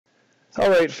All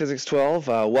right, Physics 12,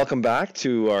 welcome back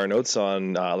to our notes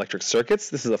on electric circuits.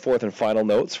 This is the fourth and final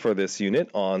notes for this unit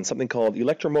on something called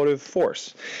electromotive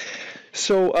force.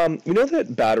 So we know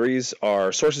that batteries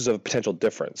are sources of potential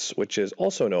difference, which is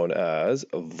also known as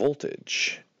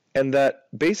voltage, and that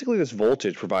basically this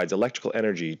voltage provides electrical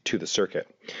energy to the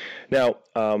circuit. Now,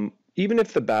 even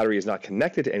if the battery is not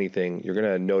connected to anything, you're going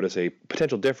to notice a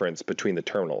potential difference between the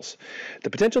terminals. The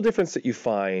potential difference that you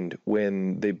find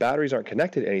when the batteries aren't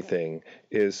connected to anything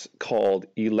is called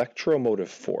electromotive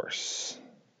force.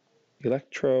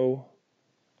 Electromotive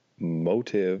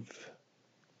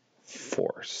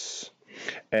force.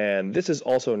 And this is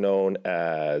also known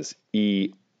as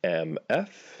EMF,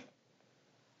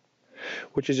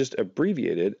 which is just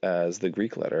abbreviated as the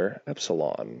Greek letter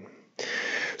epsilon.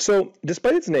 So,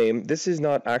 despite its name, this is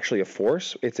not actually a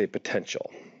force, it's a potential.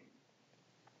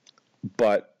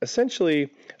 But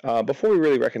essentially, before we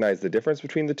really recognized the difference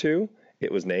between the two,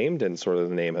 it was named, and sort of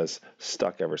the name has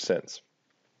stuck ever since.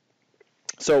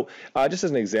 So, just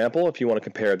as an example, if you want to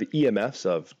compare the EMFs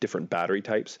of different battery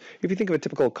types, if you think of a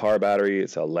typical car battery,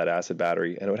 it's a lead-acid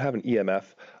battery, and it would have an EMF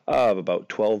of about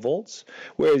 12 volts,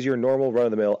 whereas your normal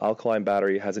run-of-the-mill alkaline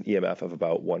battery has an EMF of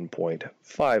about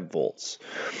 1.5 volts.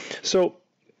 So,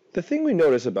 the thing we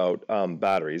notice about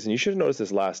batteries, and you should have noticed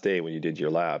this last day when you did your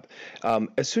lab,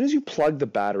 as soon as you plug the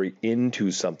battery into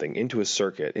something, into a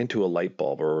circuit, into a light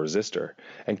bulb or a resistor,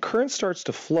 and current starts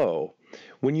to flow,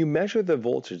 when you measure the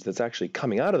voltage that's actually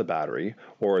coming out of the battery,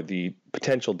 or the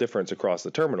potential difference across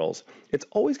the terminals, it's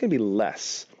always going to be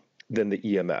less than the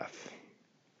EMF.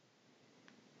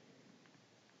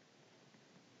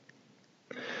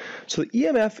 So the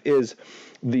EMF is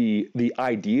the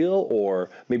ideal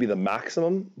or maybe the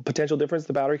maximum potential difference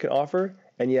the battery can offer,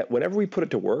 and yet whenever we put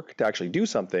it to work to actually do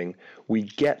something, we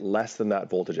get less than that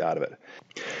voltage out of it.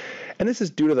 And this is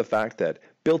due to the fact that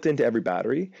built into every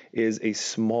battery is a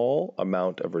small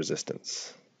amount of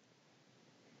resistance.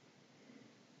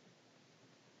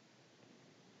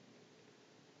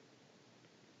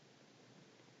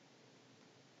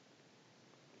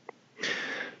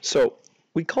 So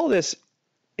we call this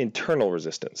internal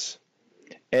resistance.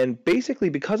 And basically,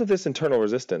 because of this internal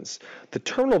resistance, the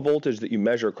terminal voltage that you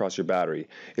measure across your battery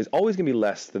is always going to be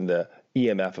less than the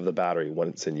EMF of the battery when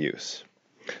it's in use.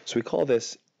 So we call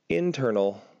this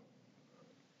internal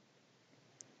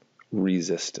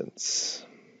resistance.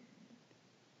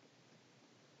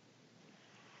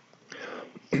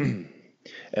 And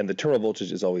the terminal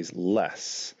voltage is always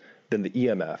less than the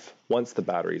EMF once the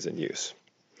battery is in use.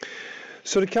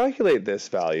 So to calculate this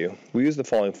value, we use the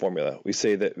following formula. We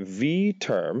say that V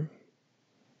term,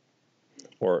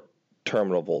 or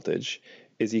terminal voltage,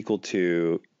 is equal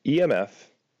to EMF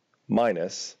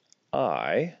minus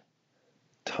I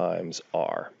times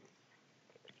R.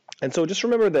 And so just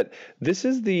remember that this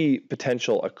is the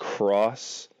potential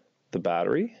across the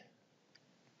battery.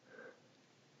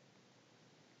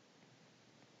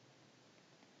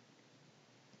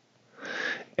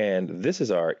 And this is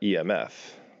our EMF,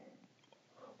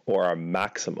 or our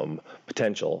maximum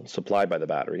potential supplied by the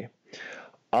battery.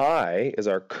 I is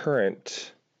our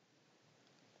current,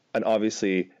 and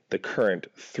obviously the current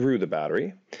through the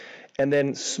battery. And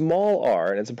then small r,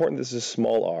 and it's important this is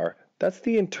small r, that's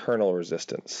the internal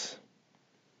resistance.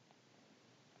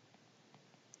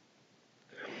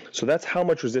 So that's how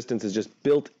much resistance is just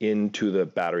built into the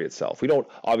battery itself. We don't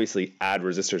obviously add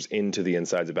resistors into the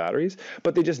insides of batteries,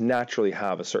 but they just naturally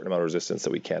have a certain amount of resistance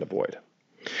that we can't avoid.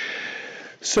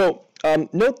 So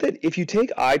note that if you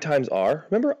take I times R,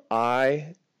 remember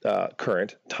I,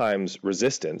 current, times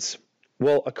resistance,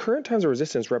 well, a current times a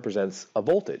resistance represents a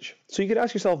voltage. So you could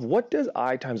ask yourself, what does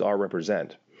I times R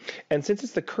represent? And since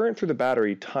it's the current through the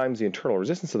battery times the internal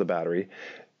resistance of the battery,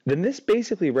 then this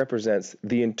basically represents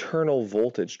the internal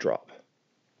voltage drop.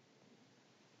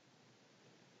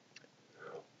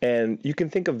 And you can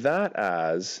think of that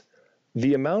as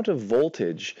the amount of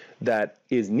voltage that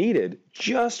is needed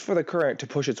just for the current to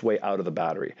push its way out of the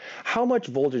battery. How much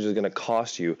voltage is going to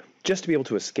cost you just to be able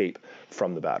to escape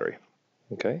from the battery?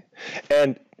 Okay?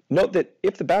 And note that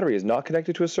if the battery is not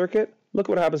connected to a circuit, look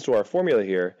what happens to our formula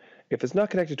here. If it's not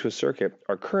connected to a circuit,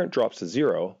 our current drops to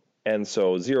 0, and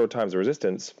so 0 times the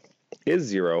resistance is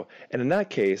 0, and in that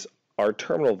case, our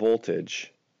terminal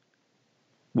voltage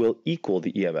will equal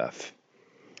the EMF.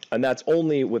 And that's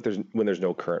only when there's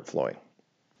no current flowing.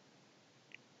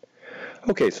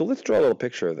 Okay, so let's draw a little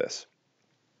picture of this.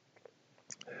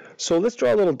 So let's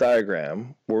draw a little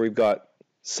diagram where we've got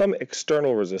some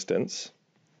external resistance,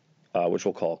 which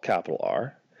we'll call capital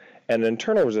R, and an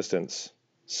internal resistance,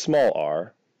 small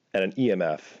r, and an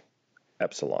EMF,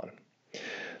 epsilon.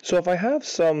 So if I have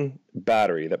some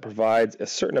battery that provides a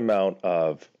certain amount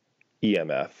of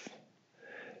EMF,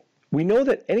 we know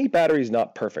that any battery is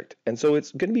not perfect, and so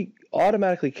it's going to be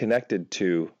automatically connected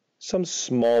to some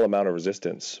small amount of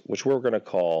resistance, which we're going to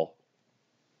call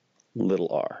little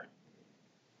r.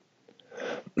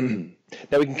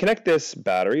 Now we can connect this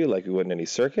battery like we would in any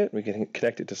circuit. We can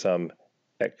connect it to some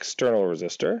external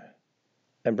resistor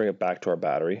and bring it back to our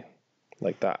battery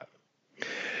like that.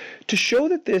 To show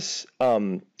that this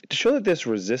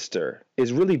resistor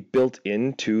is really built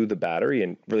into the battery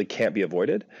and really can't be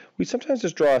avoided, we sometimes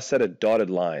just draw a set of dotted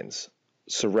lines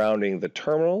surrounding the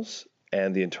terminals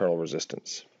and the internal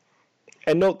resistance.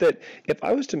 And note that if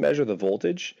I was to measure the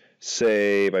voltage,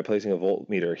 say by placing a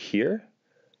voltmeter here,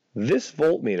 this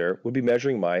voltmeter would be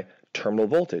measuring my terminal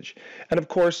voltage. And of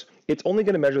course, it's only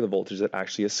going to measure the voltage that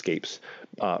actually escapes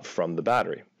from the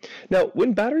battery. Now,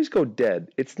 when batteries go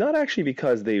dead, it's not actually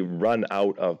because they run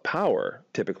out of power,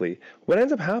 typically. What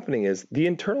ends up happening is the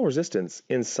internal resistance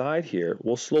inside here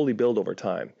will slowly build over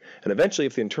time. And eventually,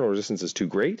 if the internal resistance is too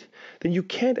great, then you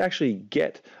can't actually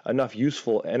get enough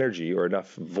useful energy or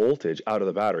enough voltage out of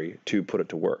the battery to put it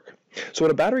to work. So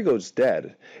when a battery goes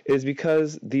dead, it is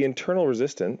because the internal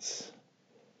resistance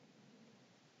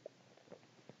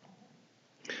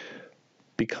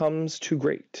becomes too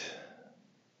great.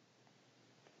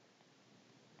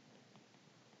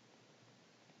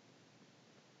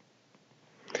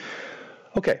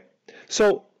 Okay,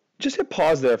 so just hit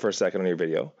pause there for a second on your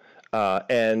video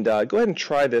and go ahead and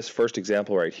try this first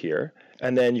example right here,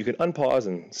 and then you can unpause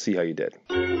and see how you did.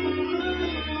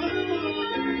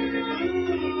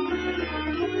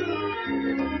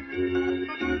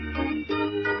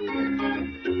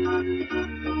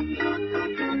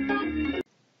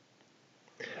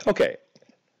 Okay,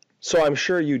 so I'm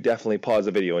sure you definitely paused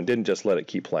the video and didn't just let it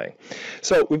keep playing.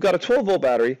 So we've got a 12-volt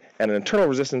battery and an internal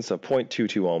resistance of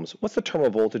 0.22 ohms. What's the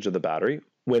terminal voltage of the battery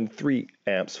when 3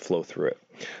 amps flow through it?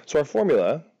 So our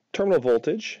formula, terminal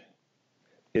voltage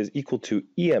is equal to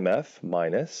EMF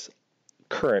minus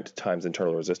current times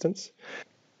internal resistance.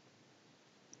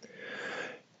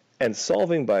 And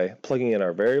solving by plugging in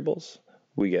our variables,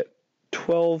 we get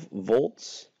 12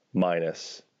 volts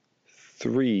minus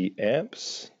 3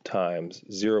 amps times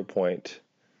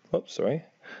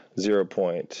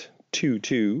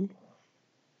 0.22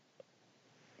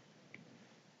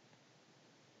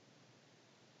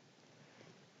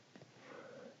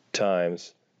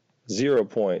 times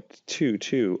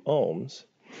 0.22 ohms,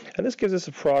 and this gives us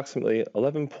approximately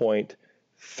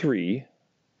 11.3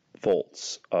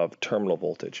 volts of terminal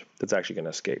voltage that's actually going to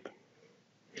escape.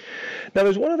 Now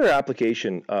there's one other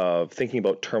application of thinking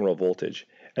about terminal voltage,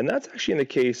 and that's actually in the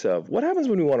case of what happens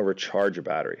when we want to recharge a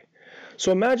battery.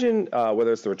 So imagine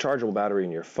whether it's the rechargeable battery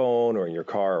in your phone or in your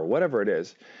car or whatever it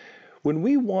is, when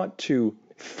we want to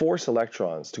force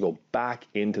electrons to go back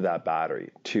into that battery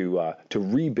to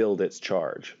rebuild its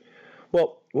charge.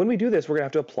 Well, when we do this, we're going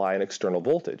to have to apply an external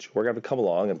voltage. We're going to have to come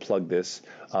along and plug this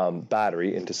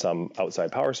battery into some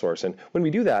outside power source. And when we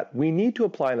do that, we need to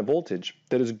apply a voltage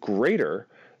that is greater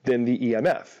than the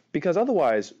EMF, because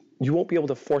otherwise you won't be able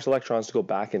to force electrons to go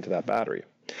back into that battery.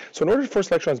 So in order to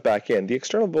force electrons back in, the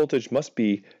external voltage must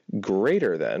be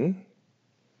greater than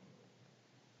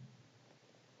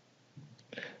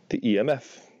the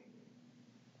EMF.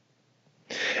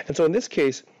 And so in this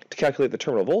case, to calculate the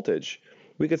terminal voltage,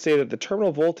 we could say that the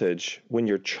terminal voltage when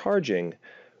you're charging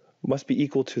must be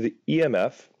equal to the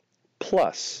EMF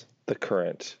plus the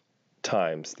current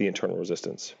times the internal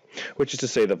resistance, which is to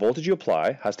say the voltage you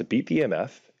apply has to beat the EMF,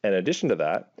 and in addition to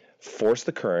that, force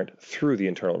the current through the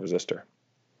internal resistor.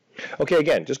 Okay,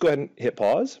 again, just go ahead and hit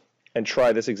pause and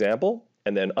try this example,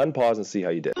 and then unpause and see how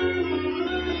you did.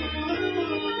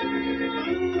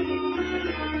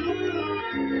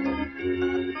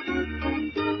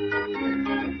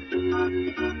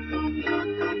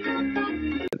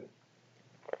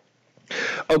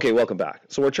 Okay, welcome back.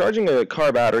 So we're charging a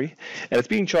car battery, and it's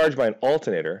being charged by an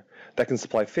alternator that can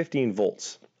supply 15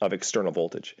 volts of external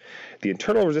voltage. The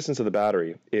internal resistance of the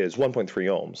battery is 1.3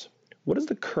 ohms. What is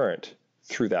the current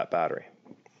through that battery?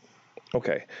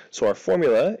 Okay, so our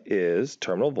formula is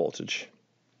terminal voltage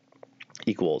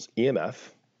equals EMF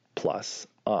plus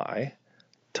I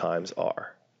times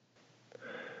R.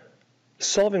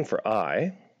 Solving for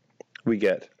I, we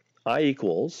get I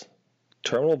equals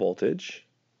terminal voltage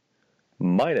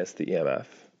minus the EMF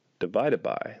divided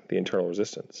by the internal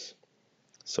resistance.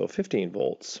 So 15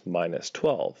 volts minus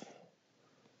 12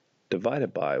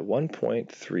 divided by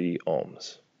 1.3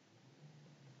 ohms.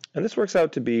 And this works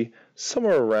out to be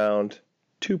somewhere around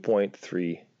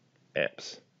 2.3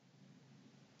 amps.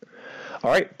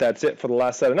 All right, that's it for the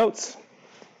last set of notes.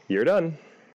 You're done.